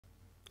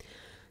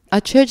our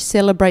church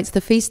celebrates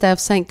the feast day of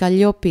Saint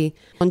Kalliope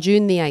on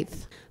June the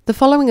 8th. The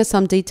following are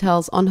some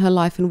details on her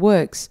life and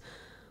works.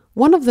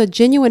 One of the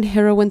genuine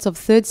heroines of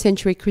 3rd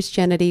century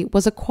Christianity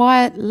was a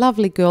quiet,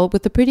 lovely girl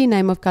with the pretty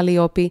name of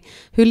Kalliope,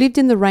 who lived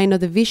in the reign of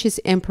the vicious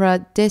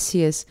emperor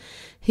Decius.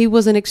 He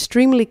was an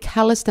extremely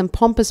calloused and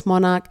pompous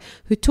monarch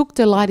who took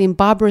delight in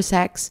barbarous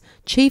acts,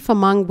 chief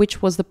among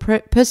which was the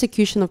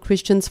persecution of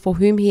Christians, for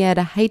whom he had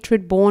a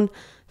hatred-born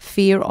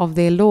fear of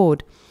their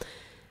Lord.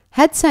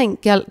 Had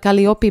Saint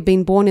Kalliope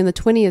been born in the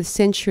 20th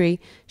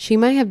century, she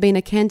may have been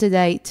a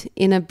candidate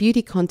in a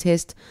beauty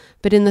contest,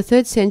 but in the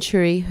 3rd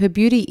century, her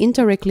beauty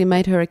indirectly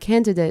made her a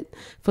candidate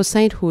for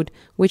sainthood,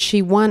 which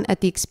she won at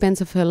the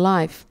expense of her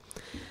life.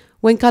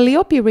 When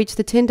Kalliope reached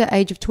the tender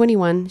age of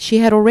 21, she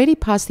had already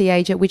passed the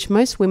age at which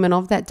most women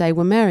of that day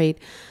were married,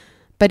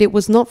 but it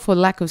was not for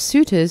lack of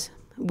suitors,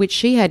 which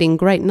she had in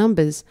great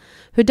numbers.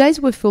 Her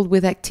days were filled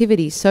with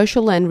activity,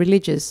 social and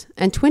religious,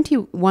 and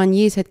 21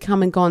 years had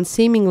come and gone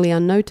seemingly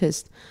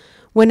unnoticed.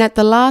 When at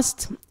the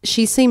last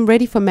she seemed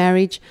ready for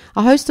marriage,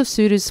 a host of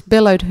suitors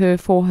bellowed her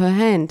for her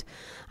hand.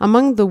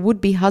 Among the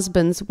would-be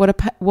husbands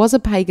was a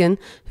pagan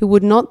who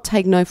would not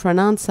take no for an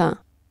answer.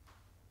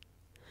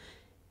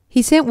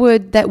 He sent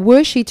word that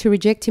were she to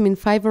reject him in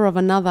favour of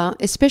another,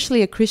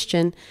 especially a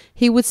Christian,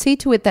 he would see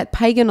to it that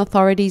pagan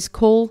authorities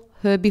call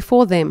her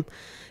before them.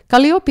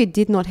 Kalliope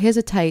did not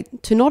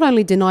hesitate to not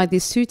only deny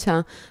this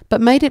suitor,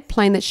 but made it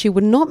plain that she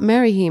would not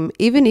marry him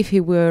even if he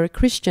were a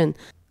Christian,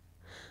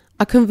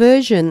 a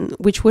conversion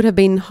which would have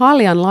been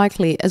highly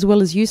unlikely as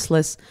well as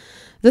useless.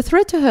 The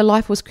threat to her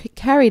life was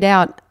carried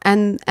out,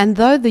 and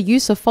though the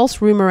use of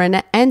false rumour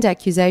and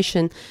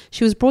accusation,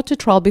 she was brought to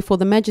trial before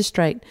the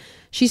magistrate.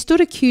 She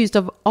stood accused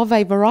of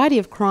a variety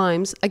of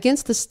crimes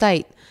against the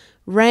state,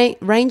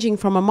 ranging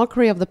from a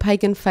mockery of the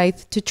pagan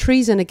faith to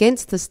treason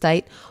against the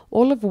state,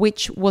 all of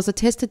which was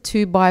attested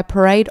to by a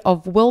parade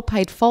of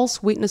well-paid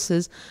false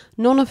witnesses,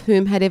 none of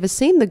whom had ever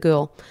seen the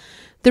girl.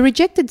 The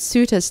rejected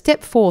suitor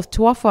stepped forth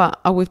to offer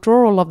a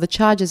withdrawal of the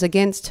charges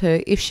against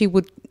her if she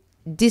would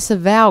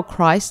disavow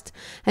Christ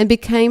and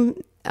became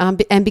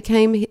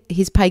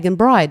his pagan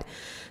bride.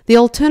 The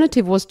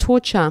alternative was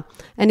torture,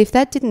 and if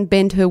that didn't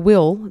bend her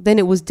will, then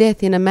it was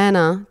death in a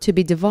manner to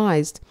be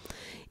devised.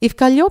 If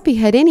Kalliope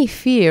had any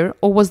fear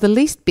or was the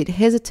least bit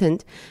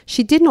hesitant,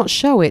 she did not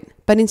show it,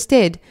 but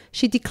instead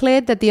she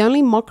declared that the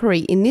only mockery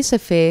in this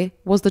affair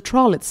was the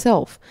trial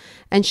itself,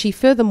 and she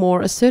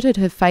furthermore asserted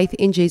her faith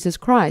in Jesus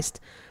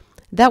Christ.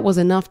 That was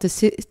enough to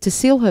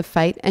seal her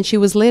fate, and she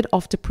was led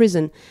off to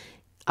prison,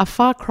 a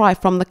far cry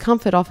from the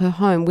comfort of her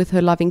home with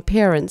her loving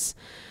parents.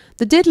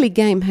 The deadly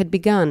game had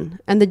begun,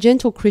 and the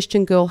gentle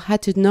Christian girl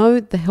had to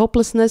know the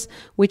helplessness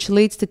which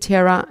leads to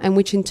terror and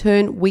which in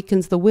turn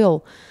weakens the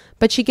will.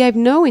 But she gave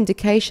no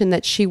indication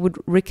that she would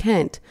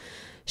recant.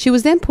 She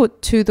was then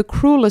put to the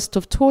cruelest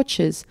of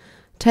tortures.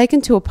 Taken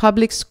to a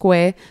public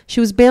square, she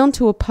was bound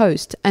to a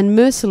post and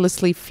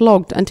mercilessly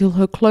flogged until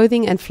her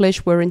clothing and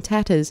flesh were in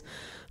tatters.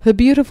 Her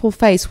beautiful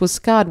face was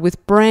scarred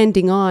with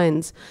branding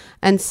irons,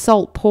 and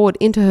salt poured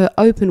into her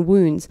open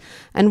wounds,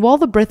 and while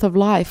the breath of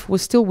life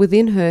was still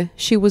within her,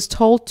 she was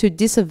told to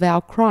disavow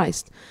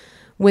Christ.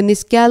 When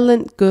this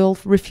gallant girl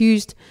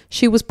refused,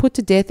 she was put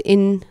to death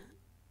in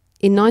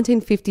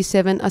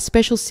 1957, a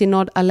special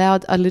synod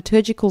allowed a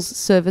liturgical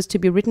service to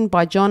be written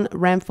by John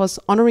Ramphos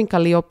honouring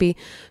Kalliope,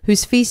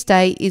 whose feast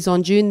day is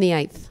on June the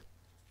 8th.